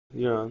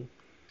You're on.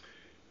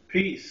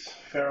 Peace.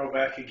 Pharaoh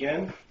back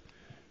again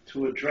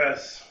to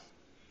address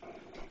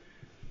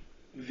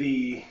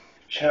the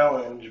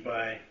challenge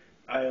by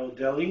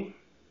Ayodele.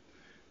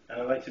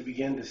 And I'd like to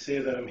begin to say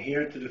that I'm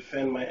here to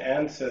defend my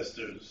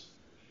ancestors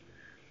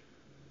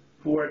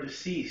who are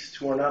deceased,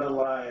 who are not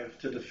alive,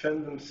 to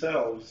defend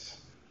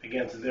themselves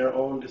against their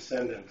own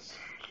descendants.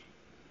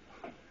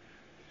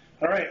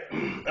 All right.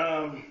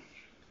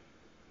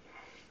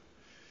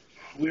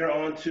 We are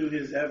on to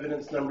his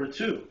evidence number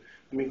 2.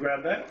 Let me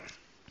grab that.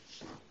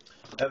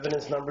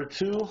 Evidence number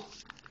 2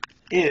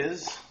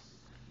 is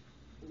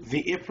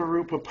the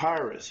Ipuwer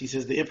Papyrus. He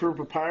says the Ipuwer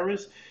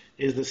Papyrus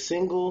is the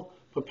single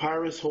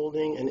papyrus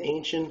holding an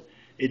ancient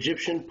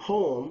Egyptian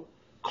poem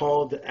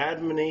called the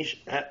Admonitions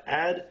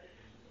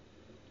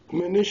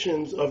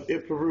of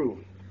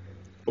Ipuwer,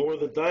 or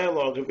the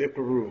Dialogue of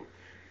Ipuwer,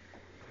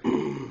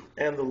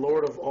 and the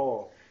Lord of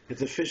All.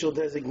 Its official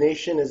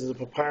designation is a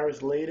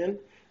papyrus laden,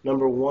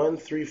 number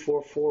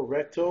 1344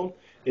 recto.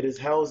 It is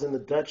housed in the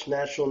Dutch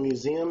National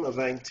Museum of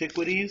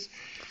Antiquities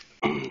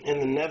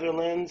in the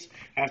Netherlands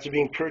after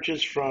being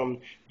purchased from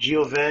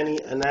Giovanni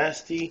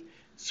Anasti,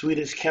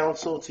 Swedish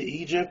consul to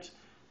Egypt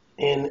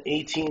in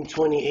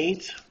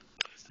 1828.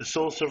 The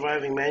sole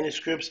surviving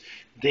manuscripts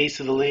dates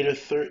to the later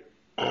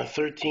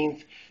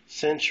 13th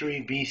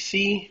century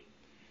BC,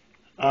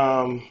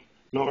 no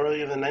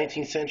earlier than the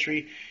 19th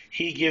century.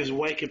 He gives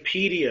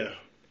Wikipedia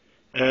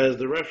as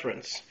the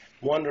reference.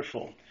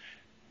 Wonderful.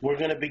 We're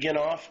going to begin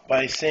off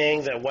by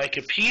saying that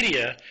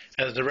Wikipedia,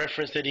 as the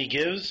reference that he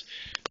gives,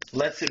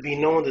 lets it be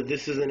known that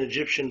this is an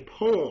Egyptian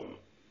poem.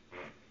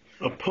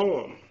 A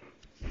poem.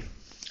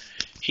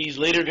 He's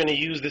later going to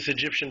use this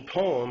Egyptian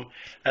poem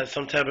as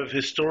some type of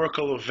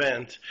historical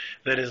event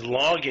that is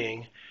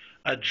logging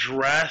a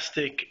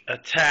drastic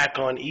attack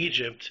on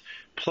Egypt,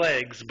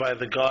 plagues by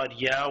the god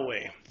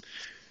Yahweh.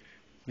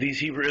 These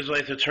Hebrew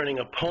Israelites are turning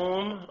a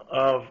poem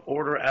of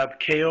order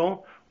ab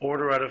chao,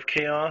 order out of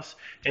chaos,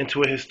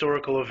 into a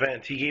historical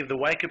event. He gave the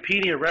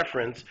Wikipedia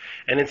reference,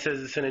 and it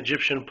says it's an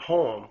Egyptian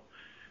poem.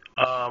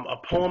 A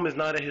poem is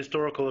not a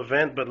historical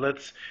event, but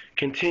let's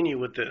continue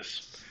with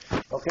this.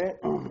 Okay?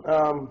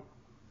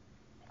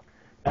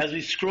 As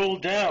we scroll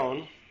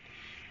down,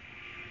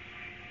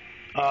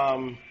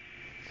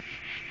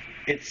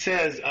 it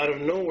says, out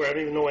of nowhere, I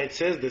don't even know why it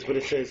says this, but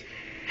it says,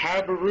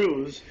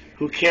 Habarus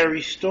who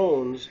carry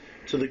stones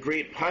to the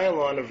great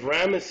pylon of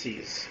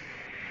Ramesses.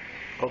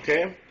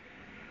 Okay?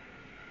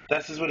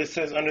 This is what it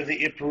says under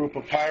the Ipuwer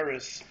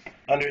Papyrus,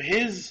 under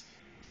his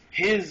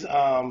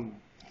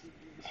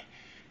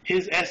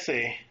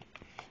essay.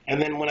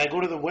 And then when I go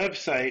to the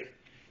website,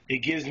 it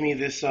gives me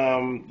this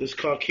this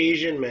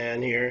Caucasian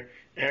man here,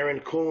 Aaron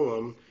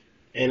Colam,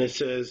 and it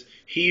says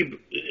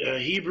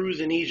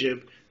Hebrews in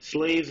Egypt,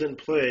 slaves and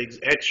plagues,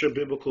 extra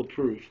biblical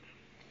proof.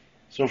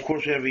 So of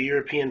course we have a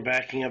European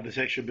backing up this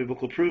extra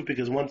biblical proof,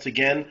 because once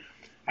again,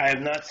 I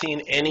have not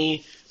seen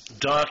any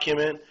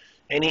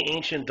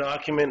ancient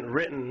document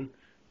written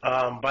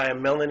by a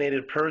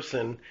melanated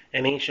person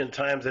in ancient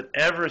times that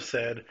ever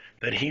said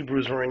that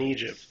Hebrews were in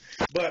Egypt.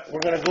 But we're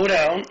going to go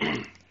down,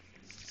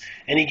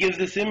 and he gives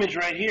this image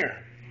right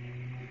here.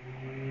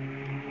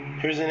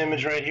 Here's an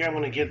image right here. I'm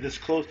going to get this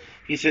close.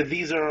 He said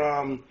these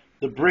are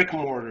the brick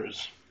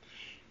mortars.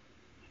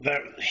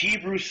 The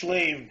Hebrew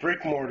slave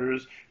brick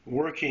mortars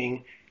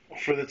working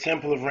for the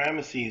temple of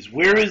Ramesses.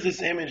 Where is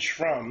this image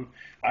from,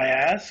 I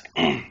ask?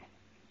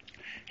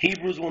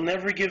 Hebrews will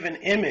never give an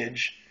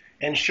image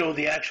and show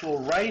the actual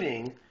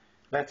writing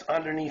that's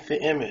underneath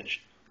the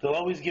image. They'll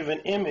always give an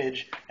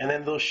image, and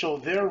then they'll show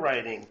their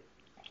writing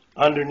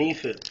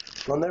underneath it.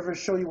 They'll never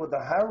show you what the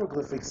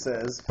hieroglyphic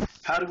says.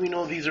 How do we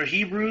know these are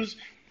Hebrews?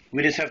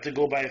 We just have to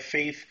go by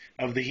faith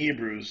of the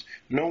Hebrews.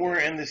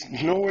 Nowhere does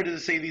it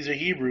say these are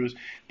Hebrews,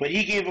 but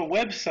he gave a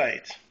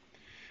website.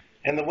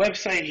 And the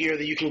website here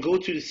that you can go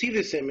to see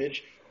this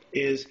image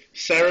is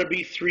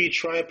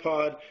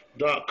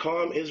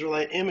sarabi3tripod.com,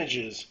 Israelite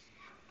Images.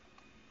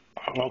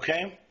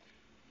 Okay?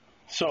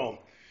 So,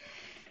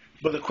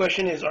 but the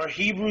question is, are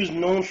Hebrews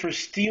known for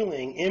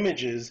stealing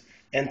images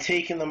and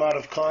taking them out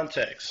of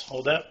context?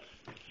 Hold up.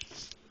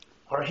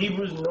 Are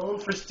Hebrews known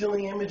for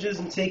stealing images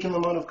and taking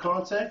them out of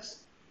context?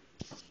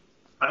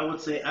 I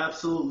would say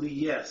absolutely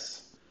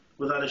yes,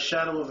 without a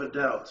shadow of a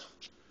doubt.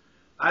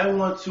 I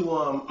want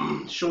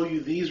to show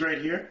you these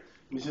right here.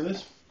 Let me see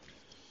this.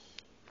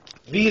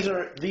 These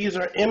are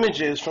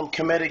images from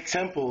Kemetic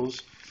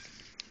temples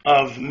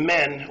of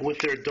men with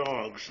their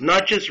dogs.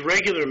 Not just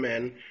regular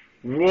men,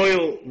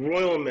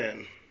 royal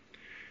men.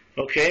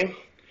 Okay?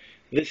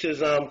 This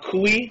is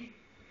Kui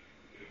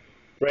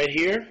right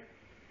here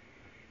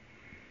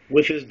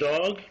with his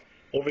dog.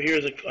 Over here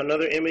is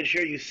another image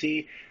here. You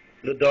see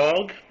the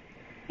dog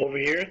over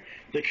here.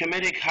 The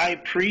Kemetic high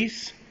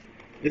priest.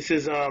 This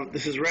is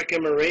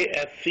Rekhemeret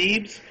at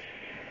Thebes.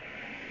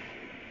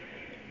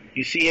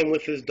 You see him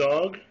with his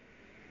dog.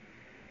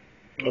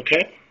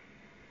 Okay?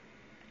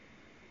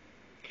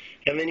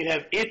 And then you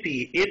have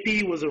Ipi.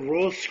 Ipi was a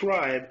royal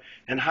scribe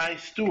and high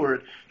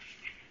steward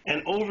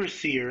and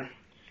overseer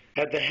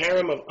at the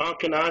harem of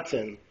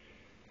Akhenaten.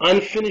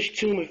 Unfinished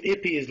tomb of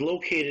Ipi is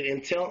located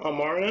in Tel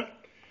Amarna.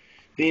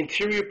 The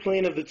interior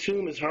plane of the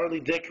tomb is hardly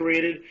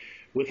decorated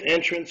with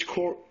entrance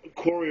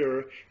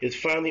corridor is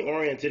finely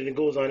oriented, and it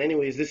goes on.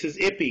 Anyways, this is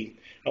Ipi.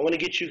 I want to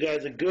get you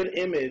guys a good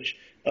image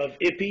of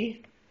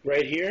Ipi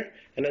right here,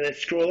 and then I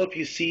scroll up,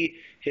 you see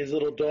his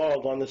little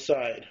dog on the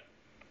side.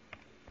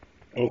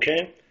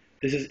 Okay?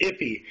 This is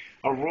Ipi,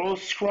 a royal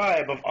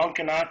scribe of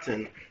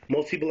Akhenaten.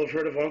 Most people have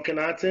heard of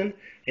Akhenaten,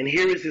 and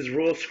here is his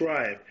royal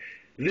scribe.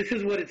 This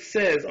is what it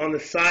says on the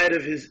side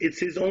of it's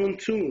his own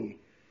tomb.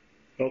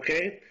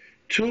 Okay?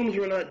 Tombs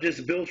were not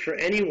just built for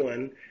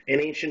anyone in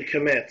ancient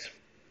Kemet.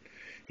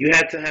 You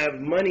had to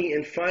have money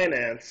and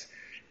finance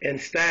and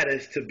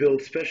status to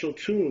build special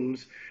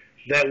tombs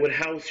that would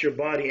house your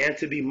body and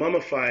to be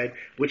mummified,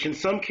 which in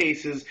some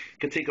cases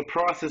could take a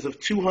process of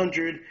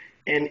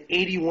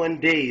 281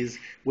 days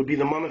would be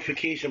the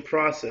mummification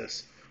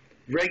process.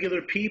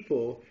 Regular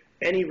people,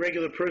 any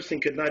regular person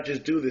could not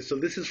just do this. So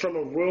this is from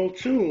a royal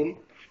tomb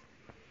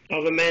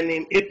of a man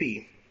named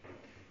Ipi,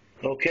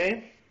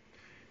 okay,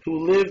 who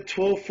lived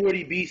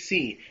 1240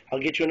 BC. I'll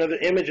get you another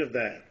image of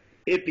that.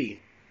 Ipi,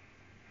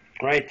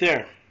 right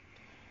there.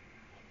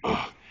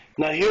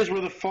 Now here's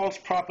where the false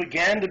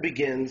propaganda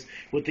begins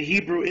with the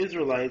Hebrew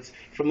Israelites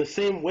from the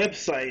same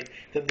website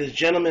that this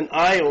gentleman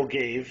Io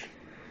gave.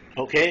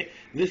 Okay,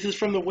 this is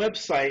from the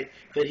website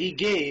that he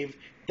gave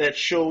that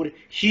showed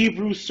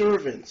Hebrew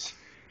servants.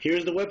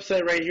 Here's the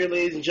website right here,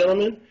 ladies and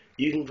gentlemen.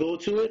 You can go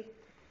to it.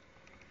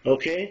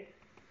 Okay,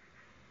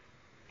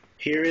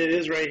 here it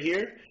is right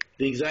here,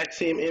 the exact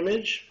same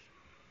image.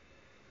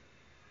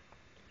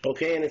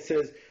 Okay, and it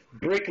says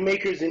brick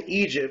makers in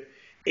Egypt,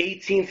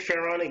 18th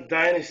Pharaonic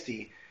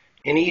dynasty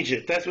in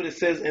Egypt. That's what it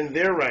says in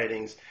their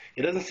writings.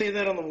 It doesn't say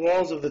that on the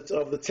walls of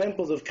the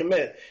temples of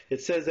Kemet.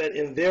 It says that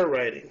in their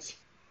writings.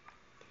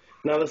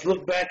 Now let's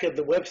look back at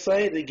the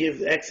website. They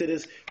give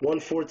Exodus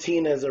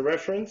 1:14 as a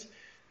reference.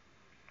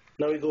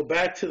 Now we go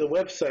back to the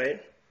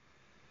website.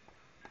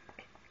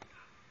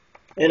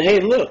 And hey,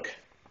 look.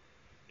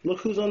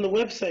 Look who's on the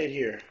website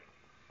here.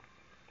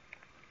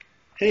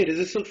 Hey, does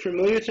this look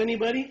familiar to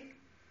anybody?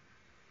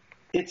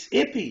 It's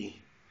Ipi.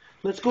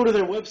 Let's go to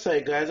their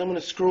website, guys. I'm going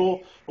to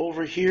scroll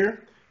over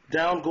here,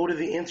 down, go to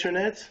the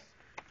internet.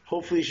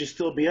 Hopefully it should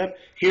still be up.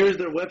 Here's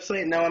their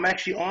website. Now I'm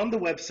actually on the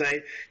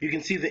website. You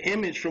can see the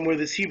image from where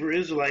this Hebrew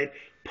Israelite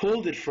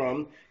pulled it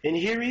from. And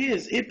here he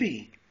is,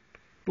 Ipi.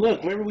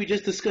 Look, remember we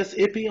just discussed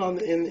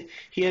Ipi?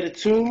 He had a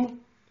tomb.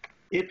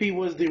 Ipi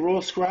was the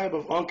royal scribe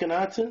of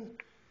Akhenaten.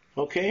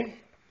 Okay?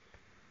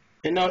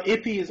 And now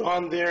Ipi is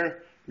on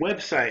their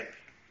website.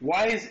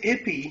 Why is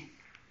Ipi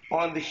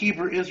on the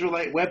Hebrew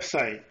Israelite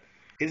website?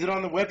 Is it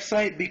on the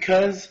website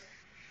because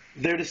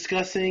they're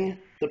discussing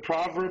the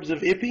Proverbs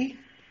of Ipi?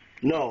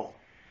 No.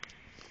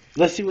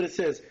 Let's see what it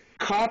says.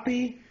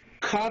 Copy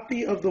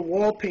of the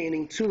wall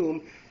painting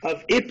tomb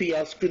of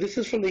Ipi. This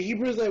is from the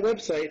Hebrew Israelite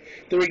website.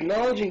 They're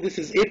acknowledging this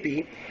is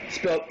Ipi,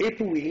 spelled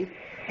Ipuwer,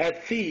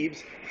 at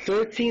Thebes,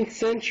 13th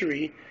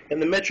century, in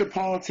the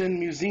Metropolitan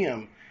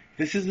Museum.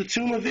 This is the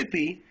tomb of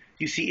Ipi.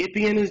 You see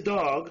Ipi and his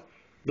dog.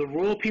 The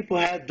royal people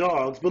had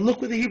dogs. But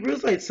look what the Hebrew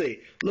Israelites say.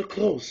 Look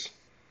close.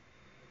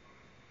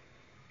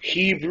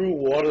 Hebrew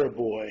water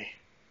boy.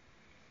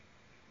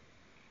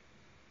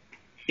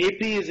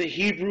 Ipi is a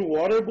Hebrew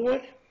water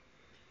boy?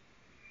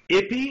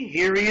 Ipi,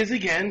 here he is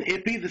again.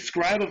 Ipi, the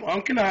scribe of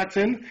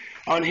Akhenaten,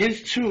 on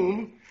his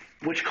tomb,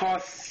 which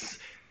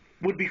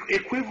would be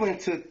equivalent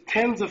to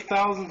tens of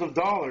thousands of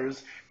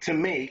dollars to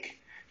make.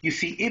 You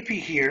see Ipi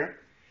here,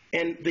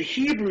 and the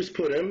Hebrews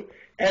put him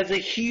as a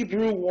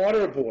Hebrew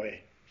water boy.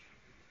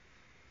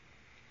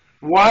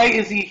 Why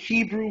is he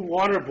Hebrew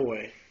water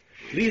boy?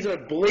 These are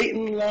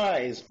blatant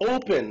lies,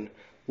 open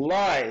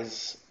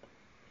lies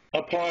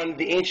upon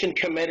the ancient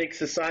Kemetic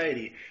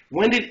society.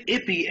 When did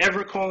Ipi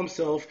ever call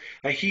himself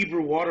a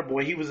Hebrew water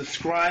boy? He was a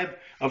scribe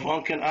of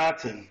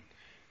Akhenaten.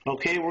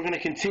 Okay, we're going to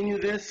continue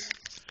this.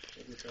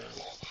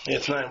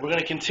 It's fine. We're going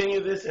to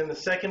continue this in the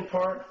second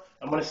part.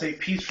 I'm going to say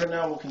peace for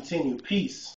now. We'll continue. Peace.